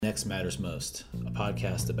Next Matters Most, a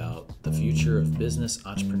podcast about the future of business,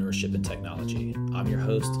 entrepreneurship, and technology. I'm your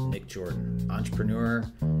host, Nick Jordan,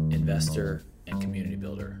 entrepreneur, investor, and community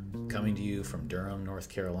builder, coming to you from Durham, North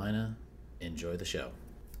Carolina. Enjoy the show.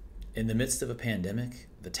 In the midst of a pandemic,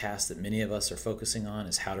 the task that many of us are focusing on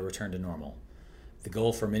is how to return to normal. The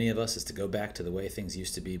goal for many of us is to go back to the way things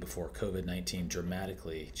used to be before COVID-19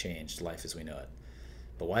 dramatically changed life as we know it.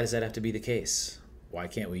 But why does that have to be the case? Why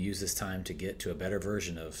can't we use this time to get to a better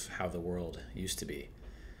version of how the world used to be?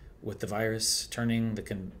 With the virus turning the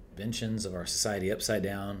conventions of our society upside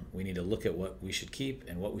down, we need to look at what we should keep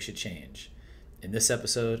and what we should change. In this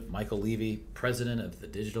episode, Michael Levy, president of the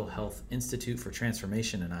Digital Health Institute for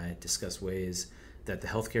Transformation, and I discuss ways that the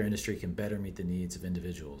healthcare industry can better meet the needs of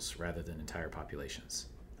individuals rather than entire populations.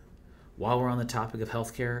 While we're on the topic of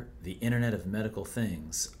healthcare, the Internet of Medical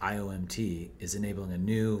Things, IoMT, is enabling a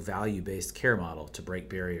new value-based care model to break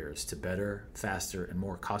barriers to better, faster, and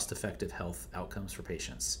more cost-effective health outcomes for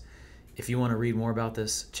patients. If you want to read more about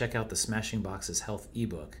this, check out the Smashing Boxes Health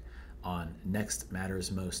ebook on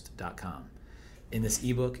nextmattersmost.com. In this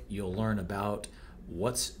ebook, you'll learn about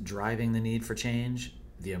what's driving the need for change,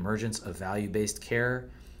 the emergence of value-based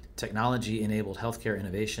care, technology-enabled healthcare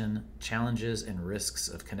innovation, challenges and risks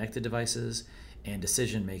of connected devices, and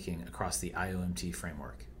decision-making across the IoMT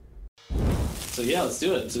framework. So yeah, let's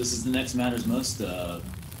do it. So this is the Next Matters Most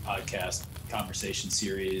podcast conversation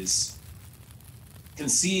series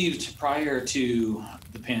conceived prior to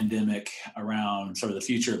the pandemic around sort of the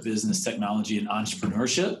future of business, technology, and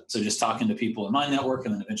entrepreneurship. So just talking to people in my network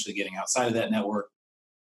and then eventually getting outside of that network,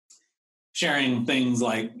 sharing things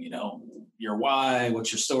like, your why,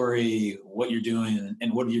 what's your story, what you're doing,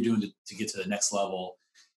 and what you're doing to get to the next level.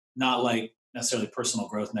 Not like necessarily personal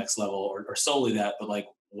growth next level or solely that, but like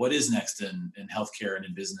what is next in healthcare and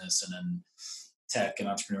in business and in tech and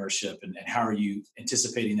entrepreneurship, and how are you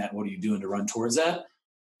anticipating that? What are you doing to run towards that?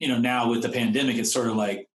 Now with the pandemic, it's sort of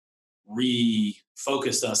like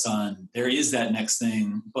refocused us on there is that next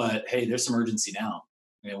thing, but hey, there's some urgency now.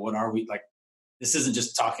 What are we like? This isn't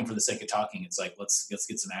just talking for the sake of talking. It's like, let's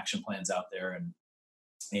get some action plans out there and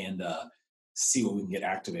see what we can get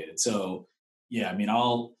activated. So yeah,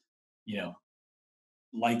 I'll,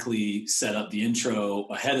 likely set up the intro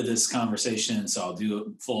ahead of this conversation. So I'll do a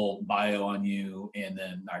full bio on you and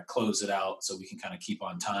then I close it out so we can kind of keep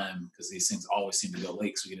on time because these things always seem to go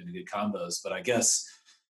late because we get into good combos. But I guess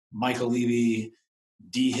Michael Levy,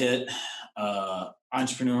 D-Hit,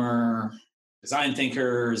 entrepreneur, design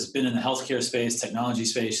thinker, has been in the healthcare space, technology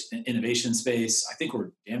space, innovation space. I think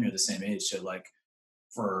we're damn near the same age, so like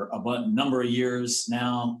for a number of years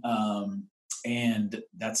now. And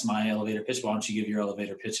that's my elevator pitch. Why don't you give your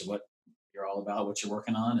elevator pitch of what you're all about, what you're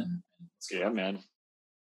working on, and let's go. Yeah, man.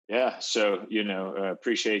 Yeah. So,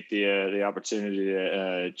 appreciate the opportunity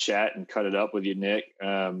to chat and cut it up with you, Nick.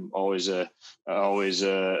 Always ready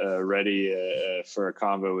for a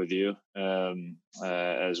convo with you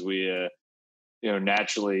as we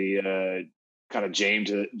naturally kind of jam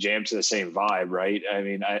to the same vibe, right? I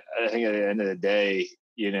think at the end of the day,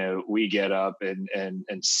 we get up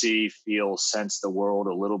and see, feel, sense the world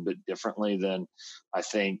a little bit differently than I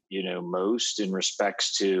think, most in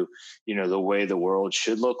respects to, the way the world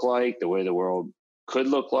should look like, the way the world could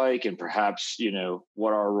look like, and perhaps,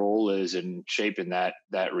 what our role is in shaping that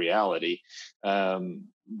reality.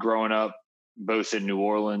 Growing up both in New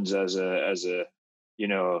Orleans as a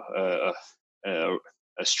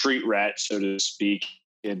street rat, so to speak,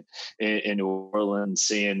 in New Orleans,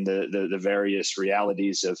 seeing the various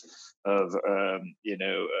realities of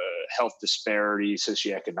health disparity,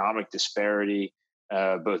 socioeconomic disparity,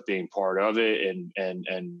 both being part of it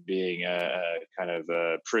and being kind of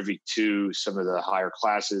privy to some of the higher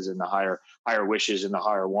classes and the higher wishes and the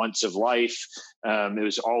higher wants of life. It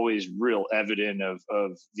was always real evident of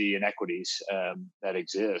the inequities that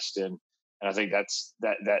exist, and I think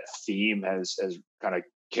that theme has kind of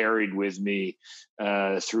carried with me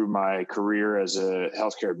through my career as a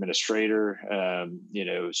healthcare administrator.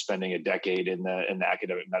 Spending a decade in the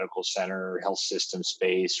academic medical center, health system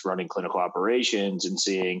space, running clinical operations, and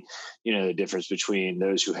seeing, the difference between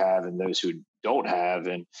those who have and those who don't have,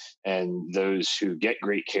 and those who get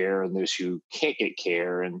great care and those who can't get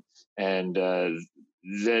care, and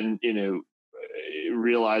then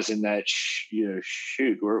realizing that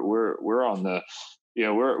shoot, we're on the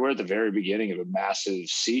we're at the very beginning of a massive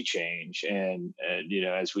sea change, and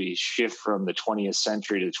as we shift from the 20th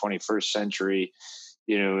century to the 21st century,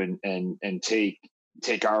 and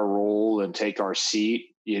take our role and take our seat,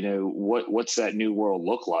 what's that new world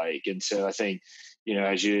look like? And so I think,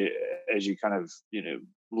 as you kind of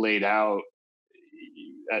laid out,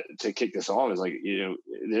 to kick this off is like,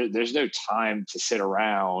 there's no time to sit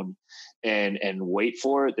around and wait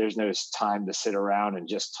for it. There's no time to sit around and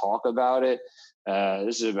just talk about it.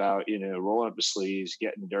 This is about, rolling up the sleeves,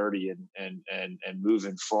 getting dirty, and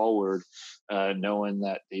moving forward, knowing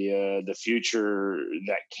that the future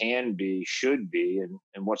that can be should be,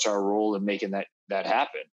 and what's our role in making that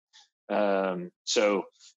happen. So,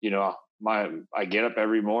 I get up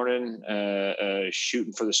every morning,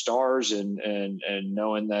 shooting for the stars, and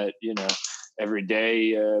knowing that every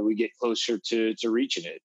day we get closer to reaching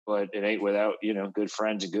it. But it ain't without good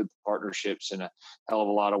friends and good partnerships and a hell of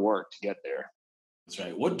a lot of work to get there. That's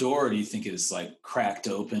right. What door do you think is like cracked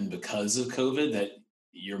open because of COVID that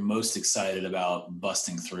you're most excited about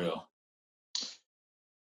busting through?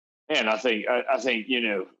 And I think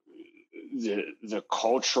the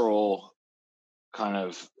cultural kind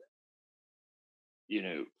of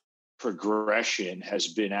progression has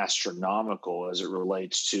been astronomical as it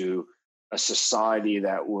relates to a society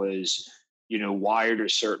that was wired a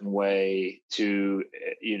certain way to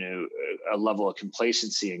a level of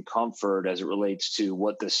complacency and comfort as it relates to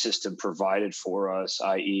what the system provided for us,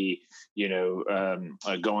 i.e.,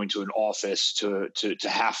 going to an office to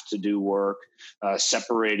have to do work,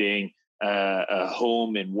 separating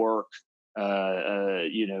home and work,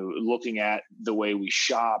 looking at the way we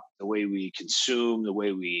shop, the way we consume, the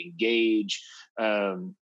way we engage.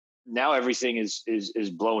 Now everything is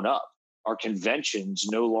blown up. Our conventions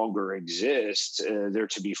no longer exist; they're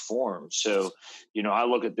to be formed. So, I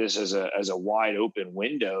look at this as a wide open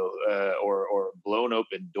window, or a blown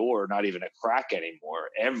open door, not even a crack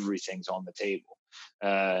anymore. Everything's on the table,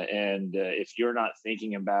 and if you're not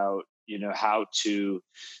thinking about how to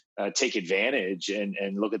take advantage and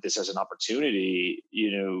look at this as an opportunity,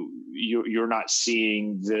 you're not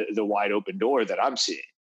seeing the wide open door that I'm seeing.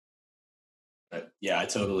 Yeah, I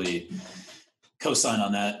totally co-sign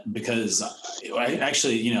on that, because I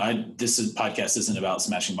actually, this podcast isn't about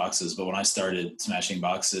smashing boxes, but when I started smashing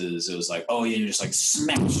boxes, it was like, oh yeah, you're just like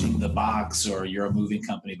smashing the box, or you're a moving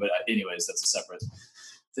company. But anyways, that's a separate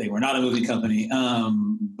thing. We're not a moving company.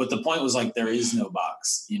 But the point was like, there is no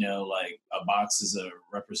box, like a box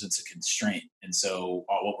represents a constraint. And so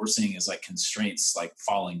what we're seeing is like constraints like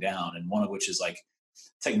falling down. And one of which is like,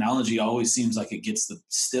 technology always seems like it gets the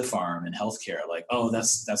stiff arm in healthcare. Like, oh,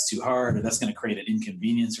 that's too hard, or that's going to create an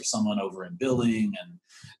inconvenience for someone over in billing and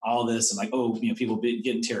all this. And like, oh, people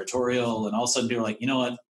getting territorial, and all of a sudden people are like, you know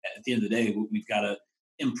what, at the end of the day, we've got to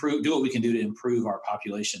do what we can do to improve our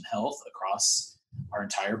population health across our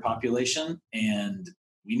entire population. And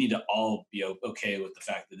we need to all be okay with the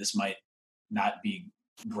fact that this might not be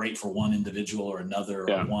great for one individual or another,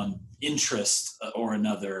 or one interest or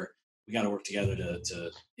another. We got to work together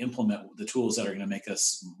to implement the tools that are going to make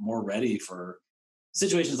us more ready for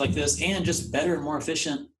situations like this, and just better and more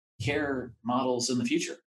efficient care models in the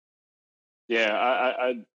future. Yeah,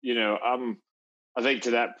 I think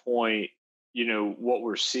to that point, what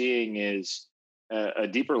we're seeing is a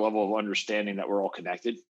deeper level of understanding that we're all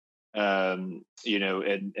connected, and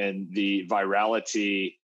the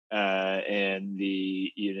virality and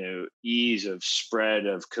the ease of spread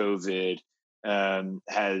of COVID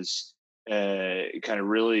has kind of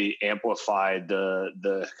really amplified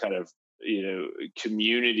the kind of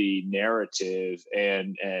community narrative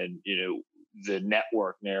and the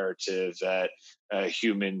network narrative that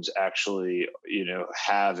humans actually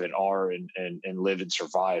have and are and live and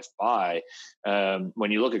survive by.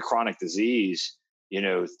 When you look at chronic disease,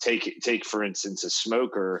 take for instance a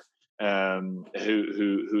smoker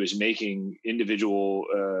who is making individual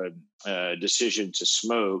decision to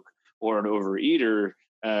smoke, or an overeater,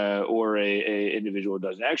 or a individual who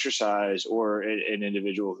doesn't exercise, or an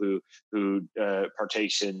individual who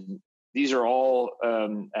partakes in. These are all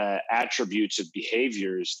attributes of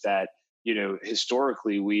behaviors that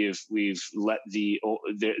historically we've let the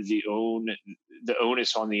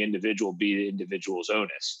onus on the individual be the individual's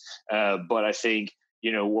onus. But I think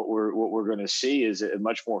what we're going to see is a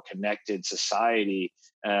much more connected society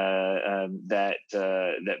that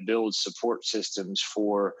builds support systems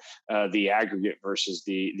for the aggregate versus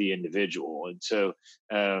the individual. And so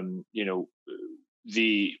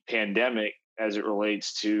the pandemic, as it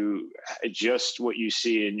relates to just what you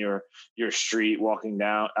see in your street, walking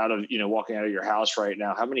out of your house right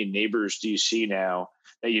now, how many neighbors do you see now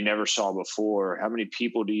that you never saw before? How many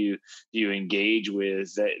people do you engage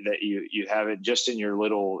with that you haven't, just in your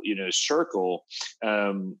little circle?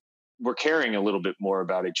 We're caring a little bit more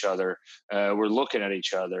about each other. We're looking at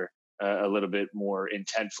each other. a little bit more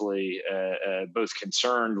intentfully both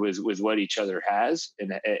concerned with what each other has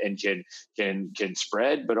and can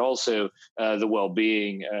spread, but also the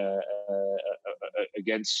well-being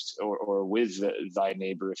against or with thy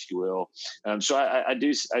neighbor, if you will. So I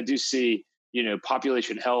do see,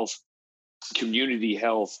 population health, community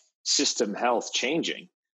health, system health changing,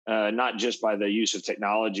 not just by the use of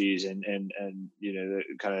technologies and the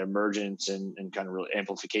kind of emergence and kind of real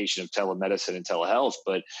amplification of telemedicine and telehealth,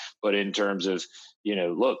 but in terms of,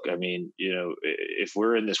 look, I mean, if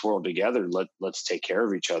we're in this world together, let's take care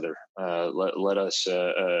of each other. Let us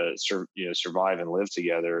survive and live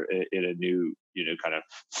together in a new kind of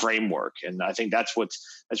framework. And I think that's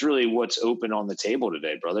really what's open on the table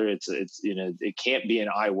today, brother. It's it can't be an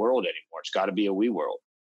I world anymore. It's got to be a we world.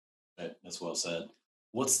 Right. That's well said.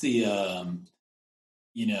 What's the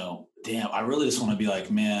damn, I really just want to be like,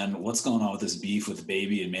 man, what's going on with this beef with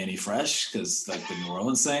Baby and Manny Fresh? Because like the New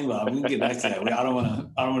Orleans thing, but we can get back to that. I don't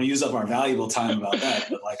want to use up our valuable time about that.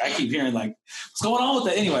 But like, I keep hearing like, what's going on with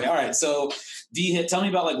that? Anyway, all right. So D-Hit, tell me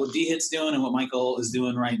about like what D-Hit's doing and what Michael is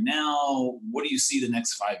doing right now. What do you see the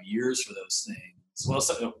next 5 years for those things? Well,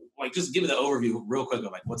 so, like just give me the overview real quick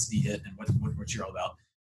of like what's D-Hit and what you're all about.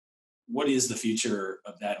 What is the future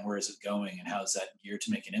of that and where is it going and how is that geared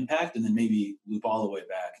to make an impact? And then maybe loop all the way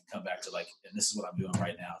back and come back to like, and this is what I'm doing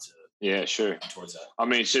right now sure. Towards that. I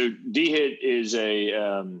mean, so D-Hit is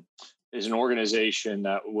an organization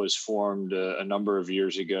that was formed a number of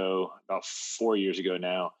years ago, about 4 years ago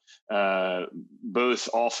now, both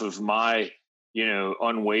off of my,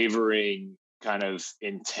 unwavering kind of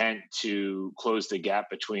intent to close the gap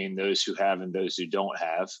between those who have and those who don't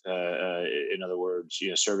have. In other words,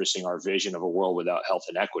 servicing our vision of a world without health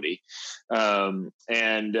inequity, and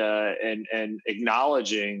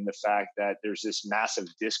acknowledging the fact that there's this massive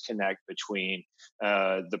disconnect between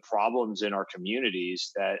the problems in our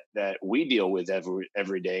communities that we deal with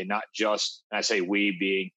every day, not just, I say we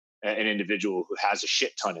being an individual who has a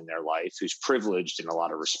shit ton in their life, who's privileged in a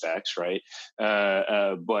lot of respects, right?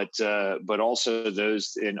 But also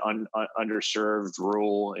those in underserved,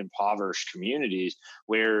 rural, impoverished communities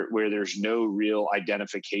where there's no real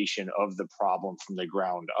identification of the problem from the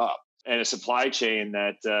ground up, and a supply chain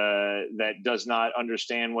that does not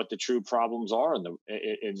understand what the true problems are in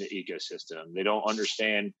the ecosystem. They don't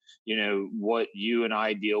understand, what you and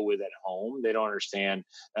I deal with at home. They don't understand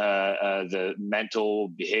the mental,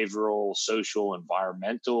 behavioral, social,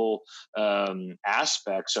 environmental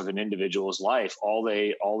aspects of an individual's life. All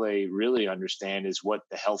they really understand is what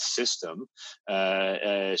the health system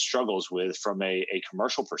struggles with from a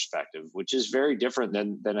commercial perspective, which is very different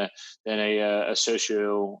than a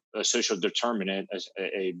social determinant,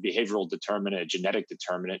 a behavioral determinant, a genetic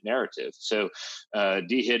determinant narrative. So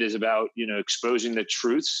D-Hit is about, exposing the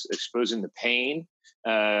truths, exposing the pain,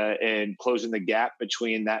 and closing the gap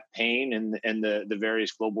between that pain and the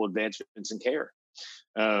various global advancements in care.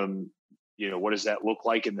 What does that look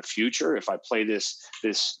like in the future if I play this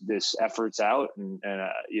efforts out and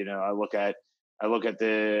I look at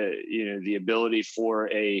the ability for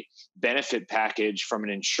a benefit package from an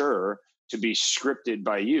insurer to be scripted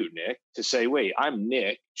by you, Nick, to say, wait, I'm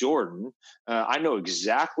Nick Jordan. I know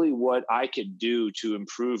exactly what I could do to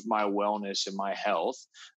improve my wellness and my health,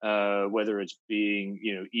 whether it's being,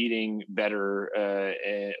 eating better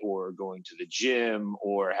or going to the gym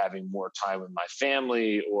or having more time with my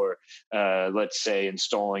family, or let's say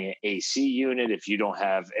installing an AC unit if you don't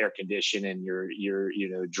have air conditioning and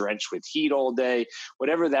you're drenched with heat all day.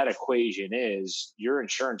 Whatever that equation is, your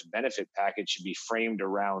insurance benefit package should be framed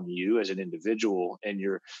around you as an individual and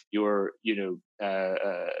your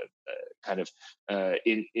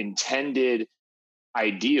intended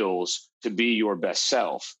ideals to be your best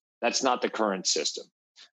self. That's not the current system,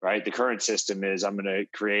 right? The current system is I'm going to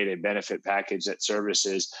create a benefit package that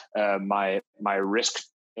services my risk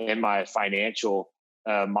and my financial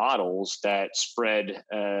models that spread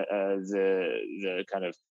the kind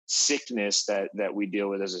of sickness that we deal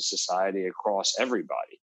with as a society across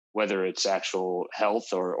everybody, whether it's actual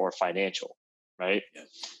health or financial, right? Yeah.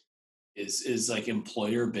 Is like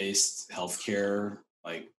employer-based healthcare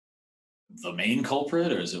like the main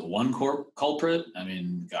culprit, or is it one culprit? I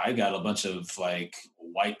mean, I got a bunch of like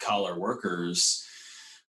white collar workers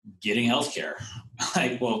getting healthcare.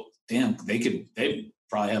 Like, well, damn, they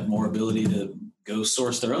probably have more ability to go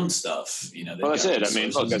source their own stuff. Well, that's it. I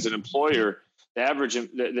mean, look, as an employer, the average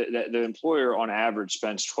the employer on average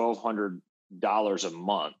spends $1,200 a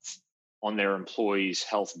month on their employees'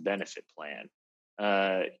 health benefit plan.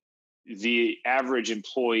 The average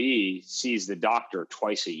employee sees the doctor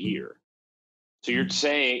twice a year. So you're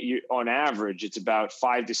saying on average, it's about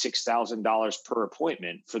 $5,000 to $6,000 per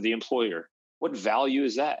appointment for the employer. What value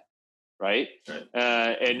is that? Right.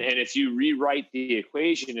 And if you rewrite the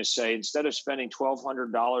equation to say, instead of spending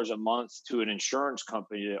 $1,200 a month to an insurance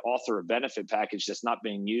company to author a benefit package that's not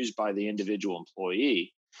being used by the individual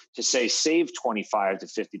employee, to say save 25 to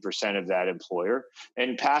 50% of that employer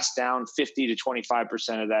and pass down 50 to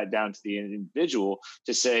 25% of that down to the individual,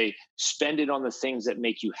 to say spend it on the things that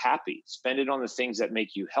make you happy, spend it on the things that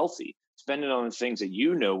make you healthy, spend it on the things that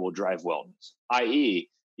will drive wellness, i.e.,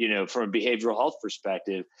 from a behavioral health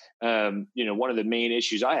perspective, one of the main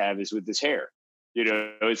issues I have is with this hair.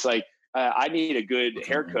 It's like I need a good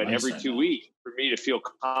haircut every 2 weeks for me to feel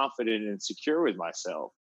confident and secure with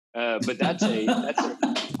myself. But that's a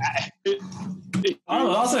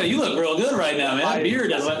I'll say you look real good right now, man.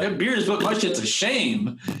 That beard is what my shit's a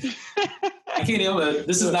shame. I can't even.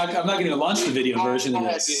 I'm not going to launch the video version of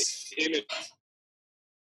this.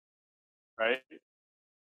 Right.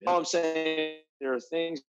 All I'm saying, there are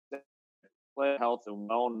things that play health and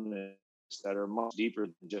wellness that are much deeper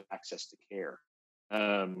than just access to care.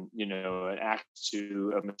 An access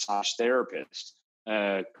to a massage therapist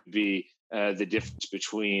could be the difference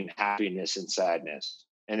between happiness and sadness,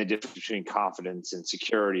 and the difference between confidence and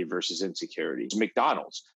security versus insecurity.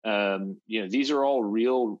 McDonald's, these are all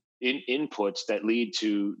real inputs that lead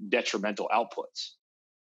to detrimental outputs.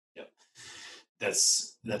 Yep.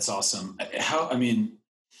 That's awesome.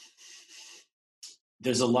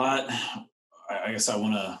 There's a lot. I guess I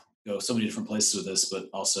want to go so many different places with this, but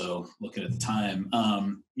also looking at the time,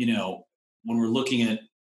 when we're looking at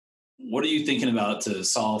what are you thinking about to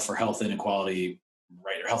solve for health inequality,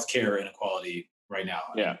 right? Or healthcare inequality right now?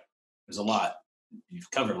 Yeah. There's a lot. You've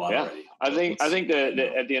covered a lot already. I think that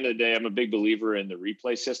at the end of the day, I'm a big believer in the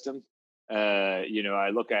replay system. I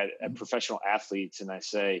look at professional athletes and I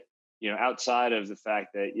say, outside of the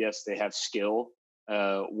fact that, yes, they have skill,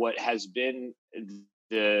 what has been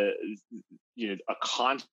a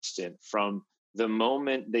constant from the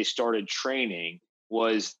moment they started training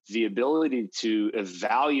was the ability to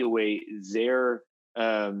evaluate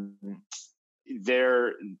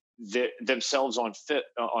themselves on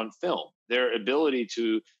film, their ability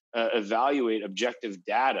to evaluate objective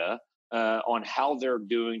data on how they're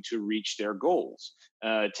doing to reach their goals.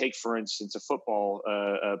 Take, for instance, a football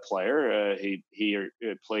player. He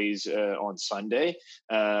plays on Sunday.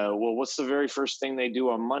 Well, what's the very first thing they do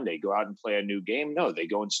on Monday? Go out and play a new game? No, they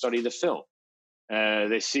go and study the film.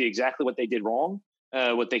 They see exactly what they did wrong,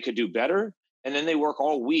 what they could do better, and then they work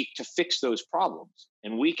all week to fix those problems.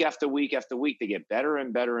 And week after week after week, they get better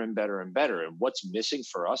and better and better and better. And what's missing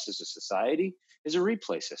for us as a society is a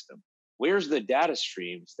replay system. Where's the data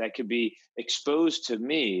streams that could be exposed to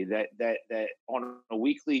me that on a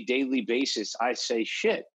weekly, daily basis, I say,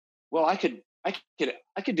 shit, well, I could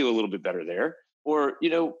do a little bit better there. Or,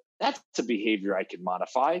 that's a behavior I could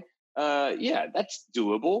modify. That's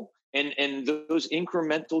doable. And those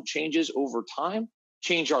incremental changes over time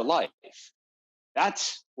change our life.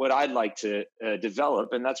 That's what I'd like to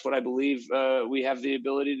develop, and that's what I believe we have the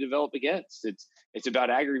ability to develop against. It's about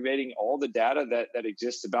aggregating all the data that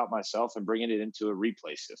exists about myself and bringing it into a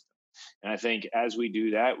replay system. And I think as we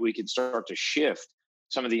do that, we can start to shift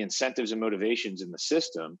some of the incentives and motivations in the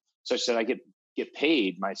system, such that I get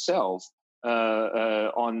paid myself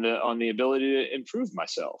on the ability to improve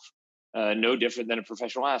myself. No different than a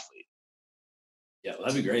professional athlete. Yeah,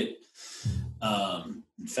 that'd be great.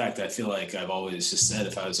 In fact, I feel like I've always just said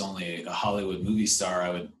if I was only a Hollywood movie star,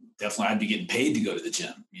 I'd be getting paid to go to the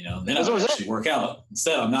gym, then I would actually work out.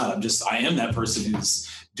 Instead, I'm not. I am that person who's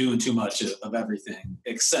doing too much of everything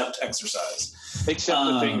except exercise. Except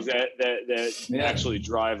the things that actually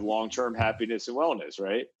drive long-term happiness and wellness,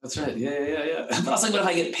 right? That's right. Yeah. But I was like, but if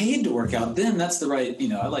I get paid to work out, then that's the right,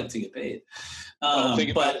 I like to get paid.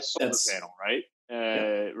 Think about a solar panel, right?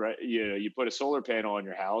 Right. You put a solar panel on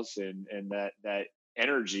your house and that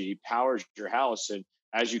energy powers your house. And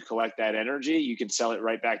as you collect that energy, you can sell it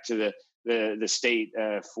right back to the state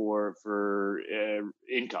for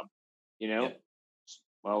income,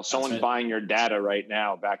 Well, someone's buying your data right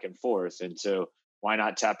now back and forth. And so why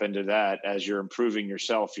not tap into that? As you're improving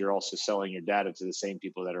yourself, you're also selling your data to the same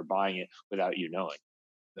people that are buying it without you knowing.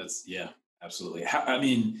 Absolutely.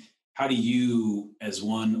 How do you, as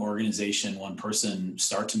one organization, one person,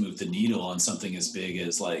 start to move the needle on something as big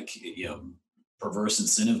as perverse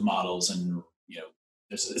incentive models? And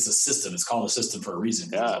it's a system. It's called a system for a reason.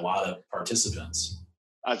 There's a lot of participants.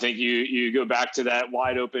 I think you go back to that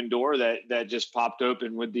wide open door that just popped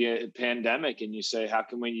open with the pandemic, and you say, how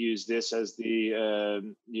can we use this as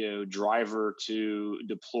the driver to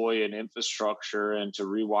deploy an infrastructure and to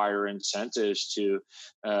rewire incentives to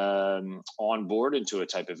onboard into a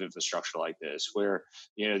type of infrastructure like this, where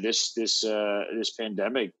this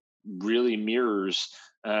pandemic really mirrors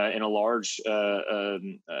in a large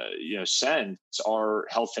sense our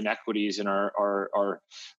health inequities and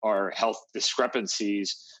our health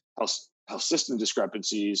discrepancies, health system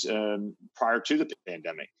discrepancies prior to the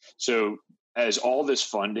pandemic. So as all this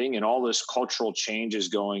funding and all this cultural change is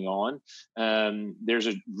going on, there's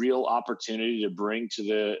a real opportunity to bring to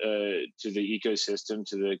the ecosystem,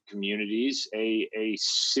 to the communities, a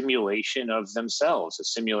simulation of themselves, a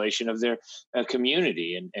simulation of their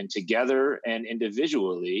community, and together and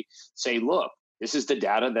individually say, look, this is the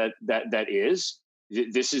data that is.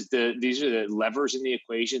 These are the levers in the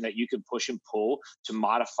equation that you can push and pull to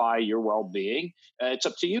modify your well-being. It's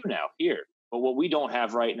up to you now here. But what we don't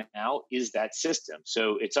have right now is that system.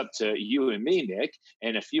 So it's up to you and me, Nick,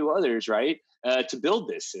 and a few others, right, to build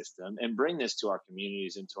this system and bring this to our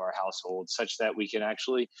communities and to our households, such that we can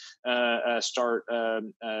actually start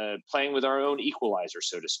playing with our own equalizer,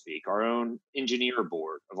 so to speak, our own engineer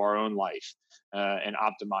board of our own life, and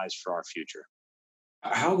optimize for our future.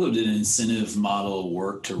 How did an incentive model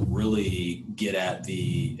work to really get at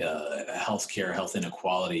the healthcare, health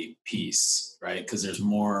inequality piece, right? Because there's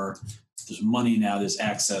money now, there's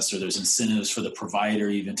access, or there's incentives for the provider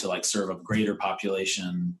even to like serve a gretter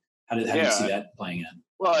population. How do you see that playing in?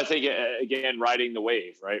 Well, I think again, riding the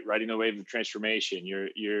wave, right? Riding the wave of transformation.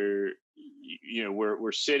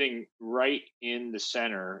 We're sitting right in the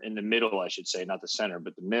center, in the middle, I should say, not the center,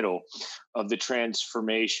 but the middle of the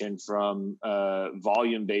transformation from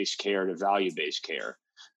volume-based care to value-based care.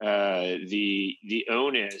 The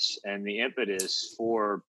onus and the impetus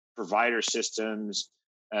for provider systems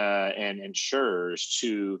and insurers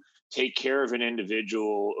to take care of an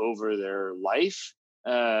individual over their life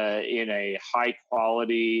in a high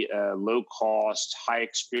quality, low cost, high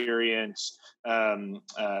experience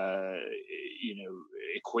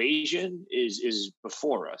equation is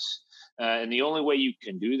before us. And the only way you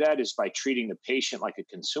can do that is by treating the patient like a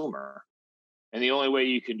consumer. And the only way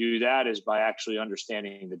you can do that is by actually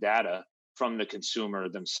understanding the data from the consumer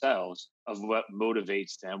themselves of what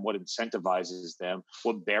motivates them, what incentivizes them,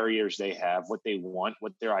 what barriers they have, what they want,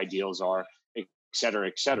 what their ideals are, et cetera,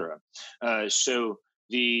 et cetera. So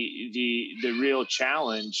the real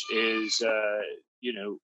challenge is,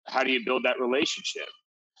 how do you build that relationship?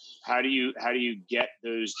 How do you get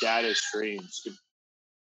those data streams?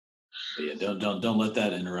 Yeah, don't let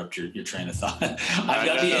that interrupt your train of thought. I've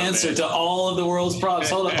got the answer to all of the world's problems.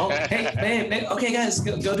 Hold on. Oh, hey, okay, guys,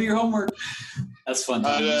 go do your homework. That's fun.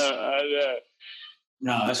 I know.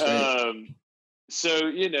 No, that's great.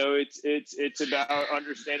 So it's about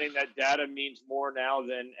understanding that data means more now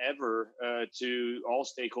than ever to all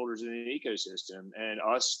stakeholders in the ecosystem, and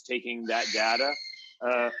us taking that data.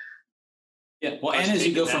 Yeah. Well, and as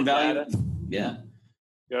you go from value,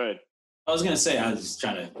 Good. I was going to say, I was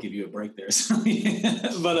trying to give you a break there.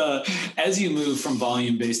 But as you move from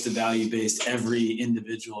volume-based to value-based, every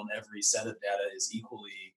individual and every set of data is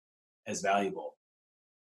equally as valuable.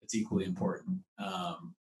 It's equally important.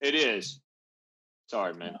 It is.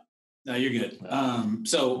 Sorry, man. No, you're good.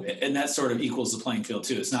 So, and that sort of equals the playing field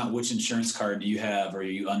too. It's not which insurance card do you have, or are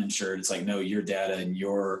you uninsured? It's like, no, your data and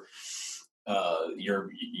your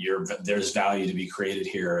there's value to be created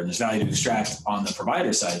here, and there's value to extract on the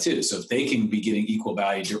provider side too. So if they can be getting equal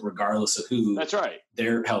value regardless of who that's right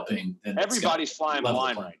they're helping, then everybody's flying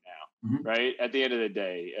blind right now. Mm-hmm. Right at the end of the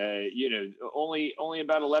day, only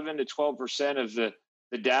about 11 to 12% of the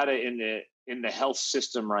data in the health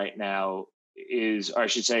system right now is, or I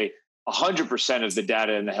should say, 100% of the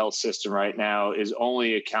data in the health system right now is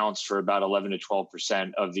only accounts for about 11 to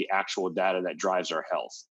 12% of the actual data that drives our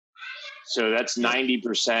health. So that's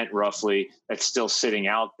 90% roughly that's still sitting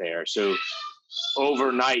out there. So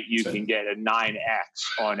overnight, you can get a 9x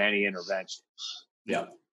on any intervention. Yeah,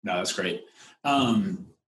 no, that's great.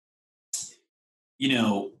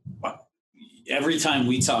 Every time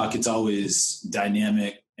we talk, it's always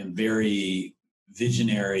dynamic and very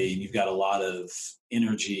visionary, and you've got a lot of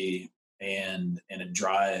energy and a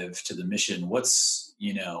drive to the mission. What's,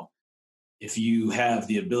 if you have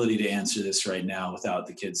the ability to answer this right now without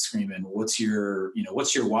the kids screaming, what's your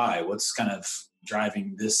why? What's kind of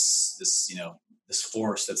driving this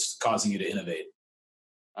force that's causing you to innovate?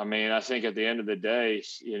 I mean, I think at the end of the day,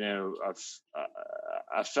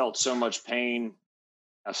 I've felt so much pain.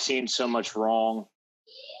 I've seen so much wrong.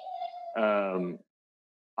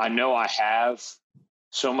 I know I have,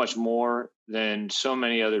 so much more than so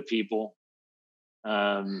many other people.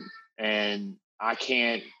 And I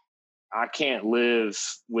can't live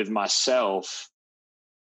with myself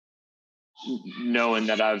knowing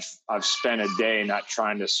that I've spent a day not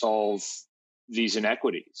trying to solve these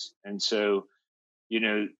inequities. And so,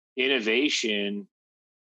 innovation,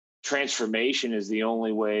 transformation is the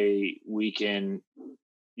only way we can,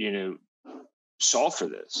 solve for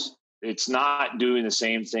this. It's not doing the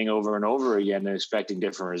same thing over and over again and expecting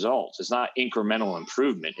different results. It's not incremental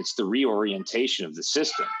improvement. It's the reorientation of the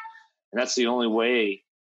system. And that's the only way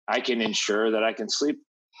I can ensure that I can sleep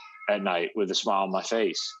at night with a smile on my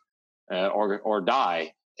face, or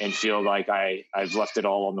die and feel like I've left it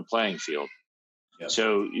all on the playing field. Yep.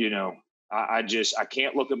 So, I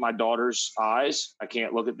can't look at my daughter's eyes. I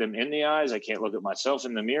can't look at them in the eyes. I can't look at myself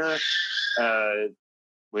in the mirror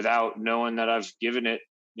without knowing that I've given it,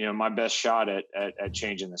 my best shot at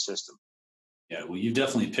changing the system. Yeah, well, you've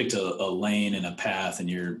definitely picked a lane and a path, and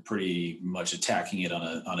you're pretty much attacking it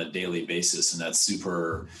on a daily basis, and that's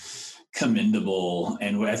super commendable.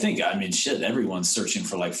 And I think, everyone's searching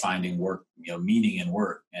for like finding work, meaning in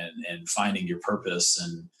work, and finding your purpose,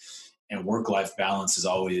 and work-life balance is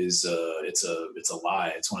always it's a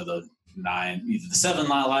lie. It's one of the either the 7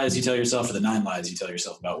 lies you tell yourself or the 9 lies you tell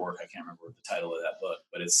yourself about work. I can't remember the title of that book,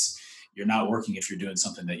 but you're not working if you're doing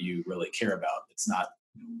something that you really care about. It's not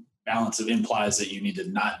balance. It implies that you need to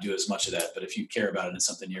not do as much of that, but if you care about it and it's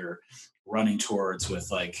something you're running towards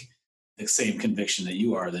with like the same conviction that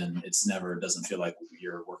you are, then doesn't feel like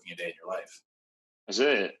you're working a day in your life. That's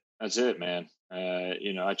it, man.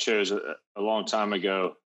 I chose a long time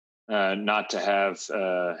ago not to have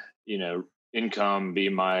income be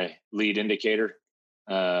my lead indicator,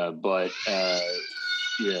 but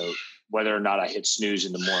whether or not I hit snooze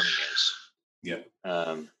in the morning is. Yeah.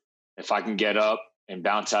 If I can get up and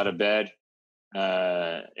bounce out of bed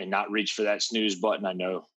and not reach for that snooze button, I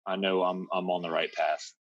know I'm on the right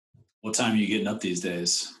path. What time are you getting up these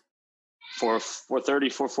days? 4:30,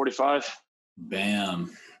 4:45.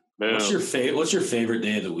 Bam. Boom. What's your favorite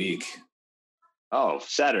day of the week? Oh,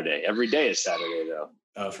 Saturday. Every day is Saturday, though.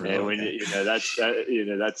 Oh, for real. That's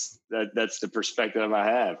the perspective I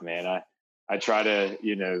have, man. I try to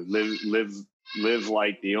live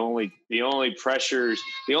like the only pressures,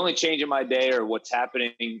 the only change in my day are what's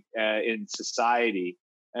happening in society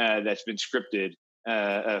that's been scripted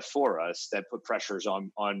for us, that put pressures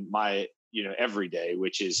on my every day,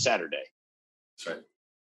 which is Saturday. That's right.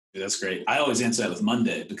 That's great. I always answer that with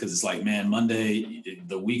Monday, because it's like, man, Monday,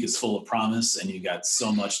 the week is full of promise and you got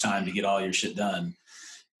so much time to get all your shit done.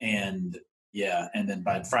 And yeah. And then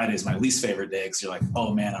by Friday is my least favorite day, because you're like,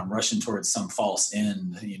 oh man, I'm rushing towards some false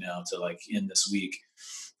end, to like end this week.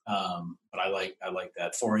 But I like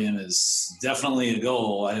that. 4 a.m. is definitely a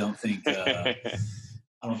goal. I don't think I've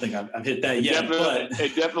hit that yet.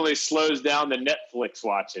 It definitely slows down the Netflix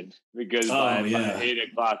watching, because by 8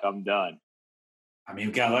 o'clock I'm done. I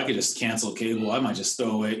mean, God, I could just cancel cable. I might just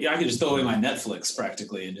throw away. Yeah, I could just throw away my Netflix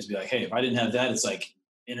practically and just be like, hey, if I didn't have that, it's like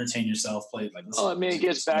entertain yourself, play like. It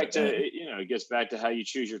gets back to how you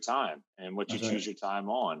choose your time and what you choose your time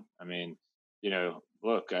on. I mean,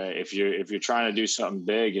 look, if you're trying to do something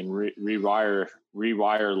big and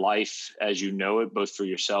rewire life as you know it, both for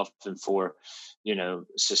yourself and for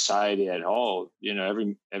society at all,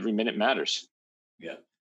 every minute matters. Yeah.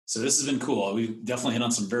 So this has been cool. We've definitely hit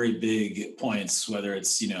on some very big points, whether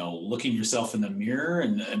it's, looking yourself in the mirror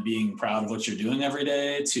and being proud of what you're doing every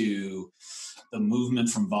day, to the movement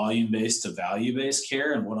from volume-based to value-based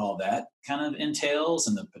care and what all that kind of entails,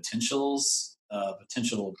 and the potential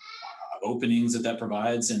openings that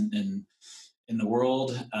provides in the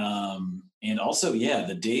world. And also,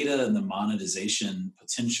 the data and the monetization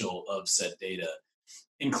potential of said data,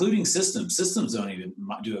 including systems. Systems don't even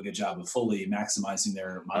do a good job of fully maximizing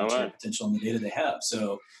their monetary potential in the data they have.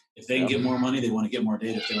 So if they can get more money, they want to get more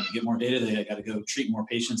data. If they want to get more data, they got to go treat more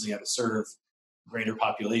patients. They got to serve greater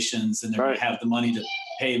populations, and they're going to have the money to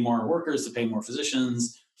pay more workers, to pay more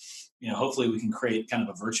physicians. Hopefully we can create kind of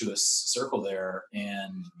a virtuous circle there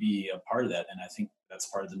and be a part of that. And I think that's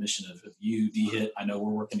part of the mission of you, D-Hit. I know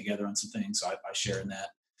we're working together on some things, so I share in that.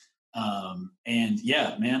 And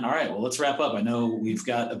yeah, man. All right. Well, let's wrap up. I know we've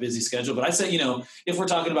got a busy schedule, but I say, if we're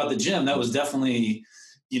talking about the gym, that was definitely,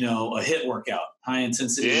 a HIIT workout, high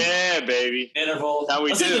intensity. Yeah, baby. Interval. How we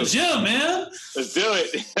let's hit the gym, man. Let's do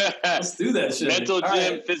it. Let's do that shit. Mental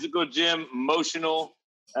gym, physical gym, emotional,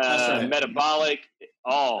 metabolic,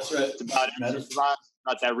 all. That's right. It's about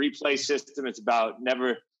that replay system. It's about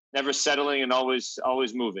never settling and always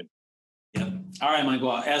moving. Yep. All right, Mike.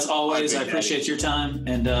 Well, as always, I appreciate your time,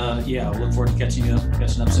 and I look forward to catching up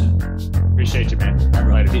soon. Appreciate you, man. All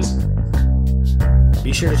right, peace.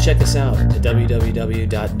 Be sure to check us out at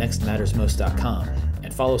www.nextmattersmost.com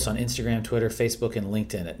and follow us on Instagram, Twitter, Facebook, and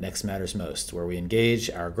LinkedIn at Next Matters Most, where we engage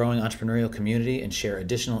our growing entrepreneurial community and share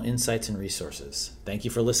additional insights and resources. Thank you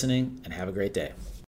for listening, and have a great day.